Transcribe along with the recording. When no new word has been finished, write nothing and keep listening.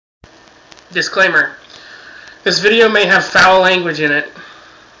Disclaimer. This video may have foul language in it.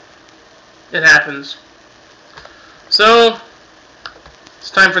 It happens. So,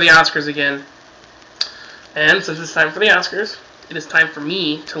 it's time for the Oscars again. And since it's time for the Oscars, it is time for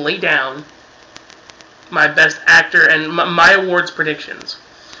me to lay down my best actor and my awards predictions.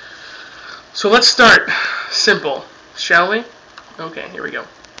 So let's start simple, shall we? Okay, here we go.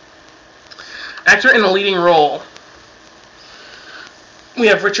 Actor in a leading role. We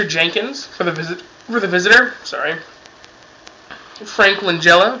have Richard Jenkins for The Visitor. Sorry. Frank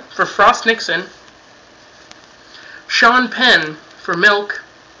Langella for Frost Nixon. Sean Penn for Milk.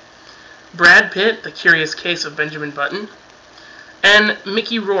 Brad Pitt, The Curious Case of Benjamin Button. And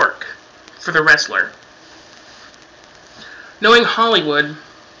Mickey Rourke for The Wrestler. Knowing Hollywood,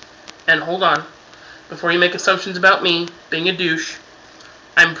 and hold on, before you make assumptions about me being a douche,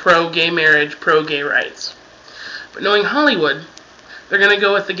 I'm pro-gay marriage, pro-gay rights. But knowing Hollywood, they're going to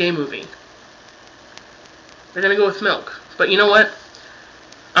go with the gay movie. They're going to go with Milk. But you know what?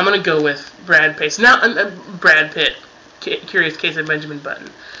 I'm going to go with Brad Pitt. Now, Brad Pitt, Curious Case of Benjamin Button.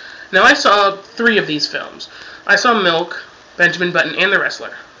 Now, I saw 3 of these films. I saw Milk, Benjamin Button, and The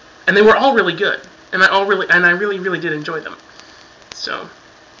Wrestler. And they were all really good. And I really did enjoy them. So,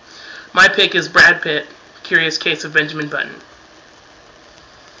 my pick is Brad Pitt, Curious Case of Benjamin Button.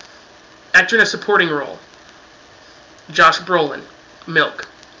 Actor in a supporting role. Josh Brolin, Milk.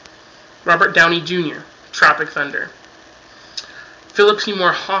 Robert Downey Jr., Tropic Thunder. Philip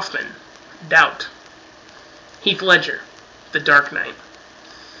Seymour Hoffman, Doubt. Heath Ledger, The Dark Knight.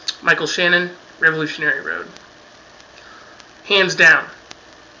 Michael Shannon, Revolutionary Road. Hands down,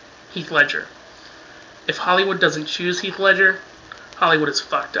 Heath Ledger. If Hollywood doesn't choose Heath Ledger, Hollywood is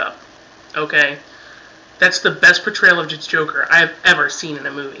fucked up. Okay? That's the best portrayal of Joker I have ever seen in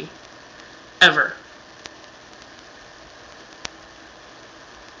a movie. Ever.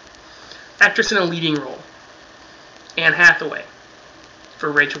 Actress in a leading role. Anne Hathaway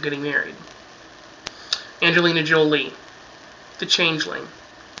for Rachel Getting Married. Angelina Jolie, The Changeling.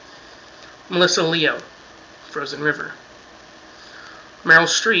 Melissa Leo, Frozen River. Meryl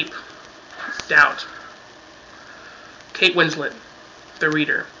Streep, Doubt. Kate Winslet, The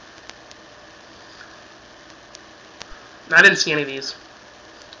Reader. I didn't see any of these,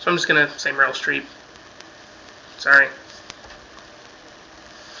 so I'm just going to say Meryl Streep. Sorry.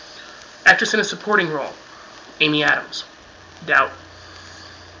 Actress in a supporting role. Amy Adams, Doubt.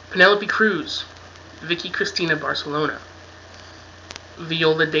 Penelope Cruz, Vicky Cristina Barcelona.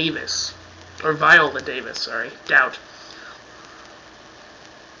 Viola Davis, Doubt.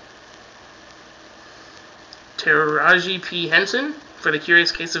 Taraji P. Henson for The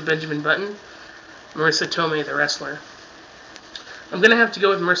Curious Case of Benjamin Button. Marissa Tomei, The Wrestler. I'm going to have to go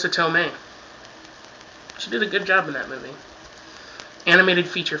with Marissa Tomei. She did a good job in that movie. Animated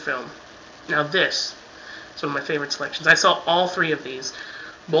feature film. Now this is one of my favorite selections. I saw all 3 of these.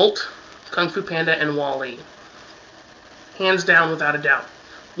 Bolt, Kung Fu Panda, and WALL-E. Hands down, without a doubt,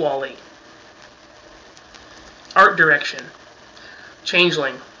 WALL-E. Art direction.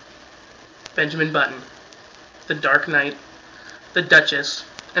 Changeling. Benjamin Button. The Dark Knight. The Duchess.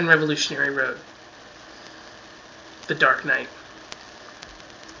 And Revolutionary Road. The Dark Knight.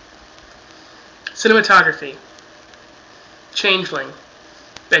 Cinematography. Changeling.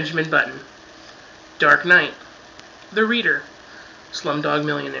 Benjamin Button. Dark Knight. The Reader. Slumdog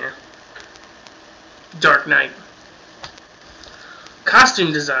Millionaire. Dark Knight.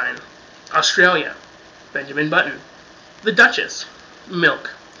 Costume design. Australia. Benjamin Button. The Duchess.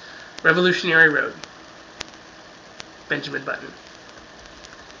 Milk. Revolutionary Road. Benjamin Button.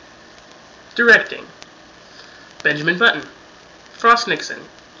 Directing. Benjamin Button. Frost Nixon.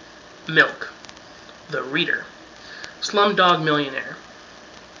 Milk. The Reader. Slumdog Millionaire.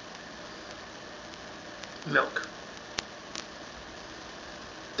 Milk.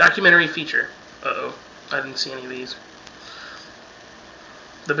 Documentary feature. Uh-oh, I didn't see any of these.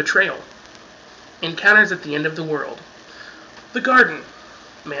 The Betrayal. Encounters at the End of the World. The Garden.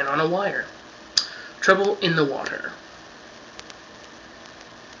 Man on a Wire. Trouble in the Water.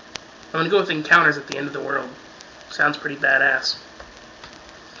 I'm going to go with Encounters at the End of the World. Sounds pretty badass.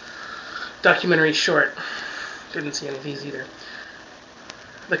 Documentary short. Didn't see any of these either.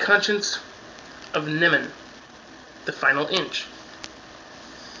 The Conscience of Nemen. The Final Inch.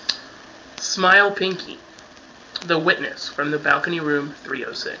 Smile Pinky. The Witness from the Balcony Room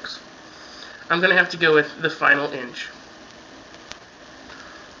 306. I'm going to have to go with The Final Inch.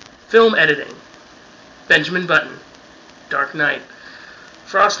 Film editing. Benjamin Button. Dark Knight.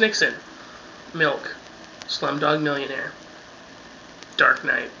 Frost Nixon. Milk. Slumdog Millionaire. Dark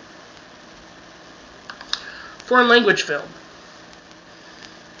Knight. Foreign language film.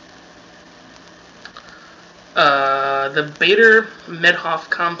 The Bader-Meinhof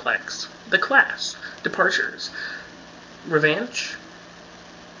Complex, The Class, Departures, Revanche,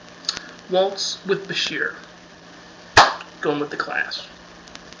 Waltz with Bashir. Going with The Class.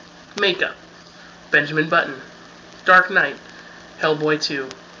 Makeup, Benjamin Button, Dark Knight, Hellboy 2.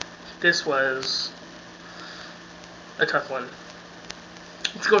 This was a tough one.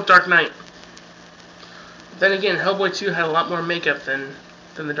 Let's go with Dark Knight. Then again, Hellboy 2 had a lot more makeup than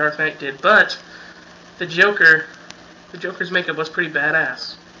The Dark Knight did, but the Joker's makeup was pretty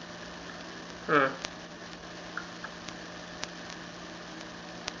badass. Let's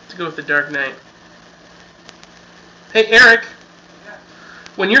go with The Dark Knight. Hey, Eric,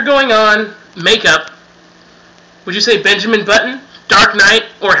 when you're going on makeup, would you say Benjamin Button, Dark Knight,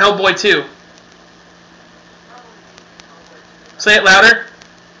 or Hellboy 2? Say it louder.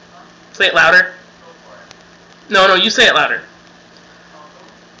 Say it louder. No, you say it louder.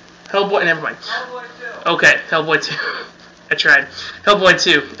 Hellboy, never mind. Hellboy 2. Okay, Hellboy 2. I tried. Hellboy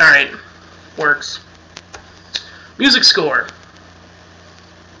 2. Alright. Works. Music score.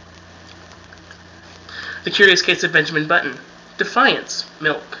 The Curious Case of Benjamin Button. Defiance,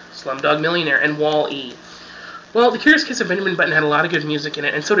 Milk, Slumdog Millionaire, and Wall-E. Well, The Curious Case of Benjamin Button had a lot of good music in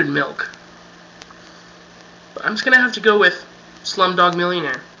it, and so did Milk. But I'm just going to have to go with Slumdog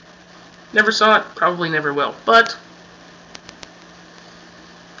Millionaire. Never saw it, probably never will, but,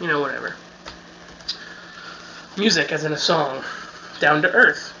 you know, whatever. Music, as in a song. Down to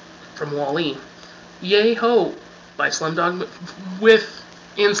Earth, from Wall-E. Yay Ho, by in Slumdog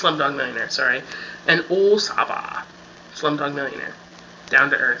Millionaire, sorry. And Ol Saba, Slumdog Millionaire. Down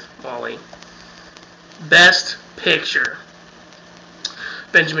to Earth, Wall-E. Best Picture.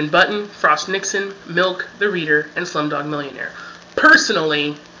 Benjamin Button, Frost Nixon, Milk, The Reader, and Slumdog Millionaire.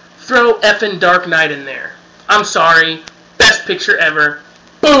 Personally, throw effing Dark Knight in there. I'm sorry. Best picture ever.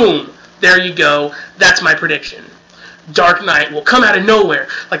 Boom! There you go. That's my prediction. Dark Knight will come out of nowhere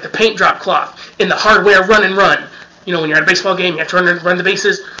like the paint drop cloth in the Hardware Run and Run. You know, when you're at a baseball game, you have to run the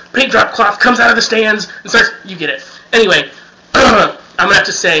bases. Paint drop cloth comes out of the stands and starts... You get it. Anyway, I'm going to have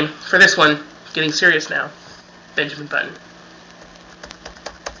to say, for this one, getting serious now, Benjamin Button.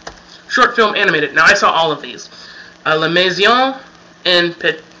 Short film animated. Now, I saw all of these. La Maison and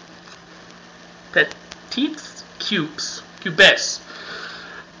Petites Cubes.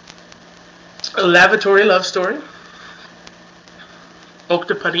 A Lavatory Love Story.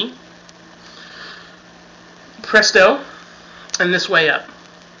 Octopussy. Presto. And This Way Up.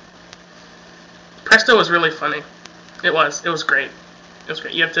 Presto was really funny. It was great. It was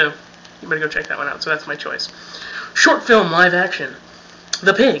great. You better go check that one out. So that's my choice. Short film live action.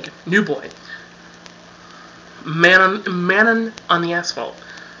 The Pig, New Boy. Mannen on the Asphalt.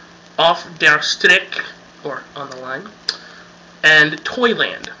 Off der Strecke, or On the Line. And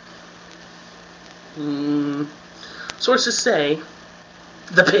Toyland. Sources say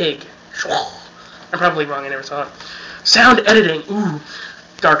The Pig. I'm probably wrong, I never saw it. Sound editing.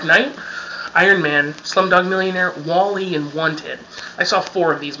 Dark Knight, Iron Man, Slumdog Millionaire, Wall-E, and Wanted. I saw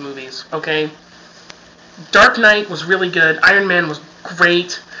 4 of these movies, okay? Dark Knight was really good. Iron Man was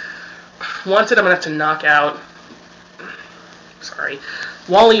great. Wanted, I'm going to have to knock out. Sorry.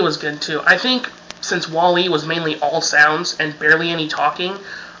 Wall-E was good, too. I think since Wall-E was mainly all sounds and barely any talking,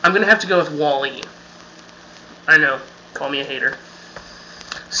 I'm going to have to go with Wall-E. I know. Call me a hater.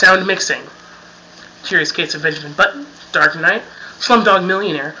 Sound mixing. Curious Case of Benjamin Button, Dark Knight, Slumdog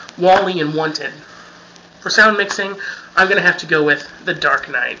Millionaire, Wall-E, and Wanted. For sound mixing, I'm going to have to go with The Dark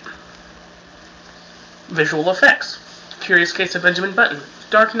Knight. Visual effects. Curious Case of Benjamin Button,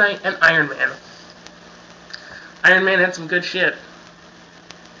 Dark Knight, and Iron Man. Iron Man had some good shit.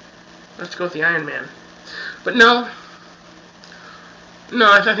 Let's go with the Iron Man. But no,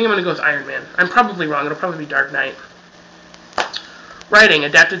 I think I'm going to go with Iron Man. I'm probably wrong. It'll probably be Dark Knight. Writing,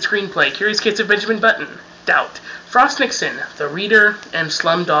 adapted screenplay, Curious Case of Benjamin Button, Doubt. Frost Nixon, The Reader, and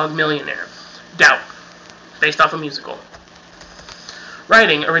Slumdog Millionaire. Doubt, based off a musical.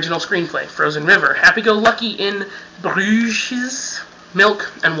 Writing, original screenplay, Frozen River, Happy Go Lucky in Bruges, Milk,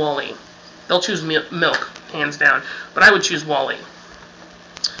 and Wall-E. They'll choose Milk, hands down, but I would choose Wall-E.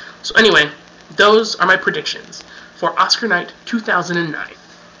 So anyway, those are my predictions for Oscar Night 2009.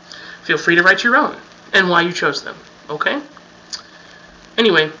 Feel free to write your own, and why you chose them, okay?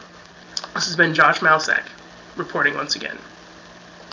 Anyway, this has been Josh Mousak, reporting once again.